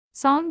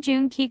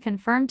Joong Ki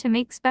confirmed to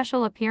make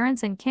special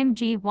appearance in Kim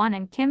Ji-won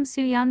and Kim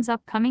Soo-yeon's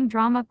upcoming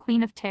drama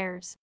Queen of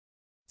Tears.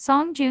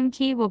 Joong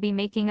Ki will be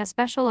making a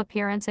special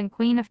appearance in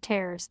Queen of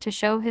Tears to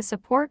show his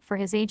support for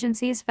his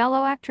agency's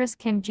fellow actress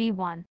Kim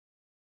Ji-won.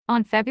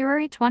 On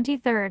February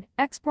 23,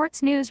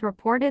 Exports News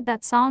reported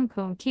that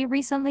Joong Ki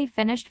recently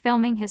finished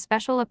filming his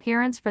special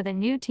appearance for the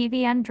new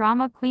TVN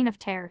drama Queen of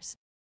Tears.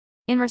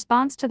 In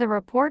response to the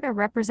report, a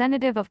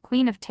representative of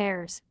Queen of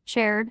Tears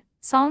shared,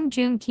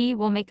 Joong Ki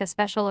will make a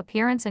special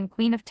appearance in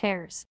Queen of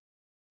Tears.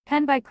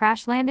 Penned by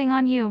Crash Landing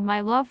on You,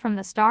 My Love from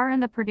the star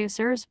and the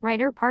producers,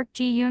 writer Park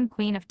Ji-yoon.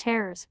 Queen of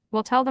Tears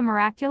will tell the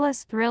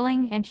miraculous,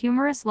 thrilling, and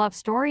humorous love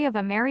story of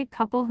a married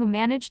couple who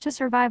managed to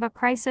survive a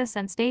crisis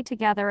and stay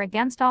together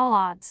against all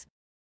odds.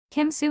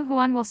 Kim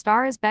Soo-hyun will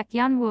star as Baek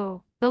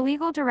Yeon-woo, the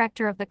legal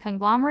director of the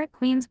conglomerate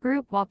Queens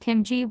Group, while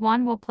Kim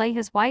Ji-won will play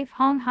his wife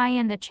Hong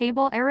Hye-in, the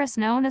chaebol heiress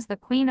known as the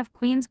Queen of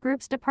Queens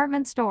Group's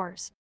department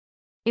stores.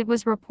 It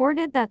was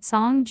reported that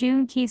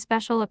Joong Ki's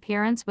special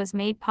appearance was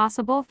made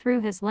possible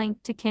through his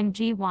link to Kim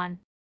Ji-won.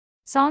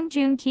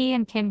 Joong Ki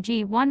and Kim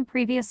Ji-won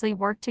previously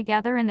worked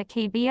together in the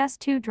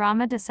KBS2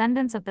 drama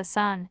Descendants of the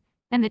Sun,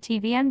 and the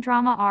TVN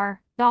drama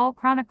R, Doll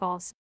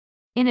Chronicles.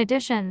 In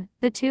addition,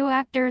 the two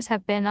actors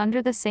have been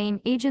under the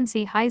same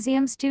agency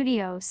Hyzeum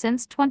Studio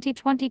since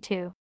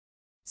 2022.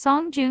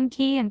 Joong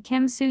Ki and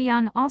Kim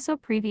Soo-yeon also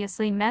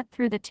previously met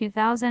through the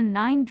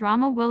 2009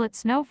 drama Will It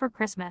Snow for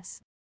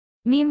Christmas.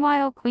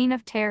 Meanwhile, Queen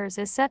of Tears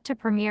is set to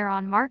premiere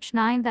on March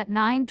 9 at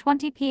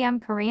 9:20 p.m.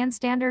 Korean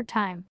Standard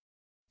Time.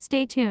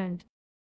 Stay tuned.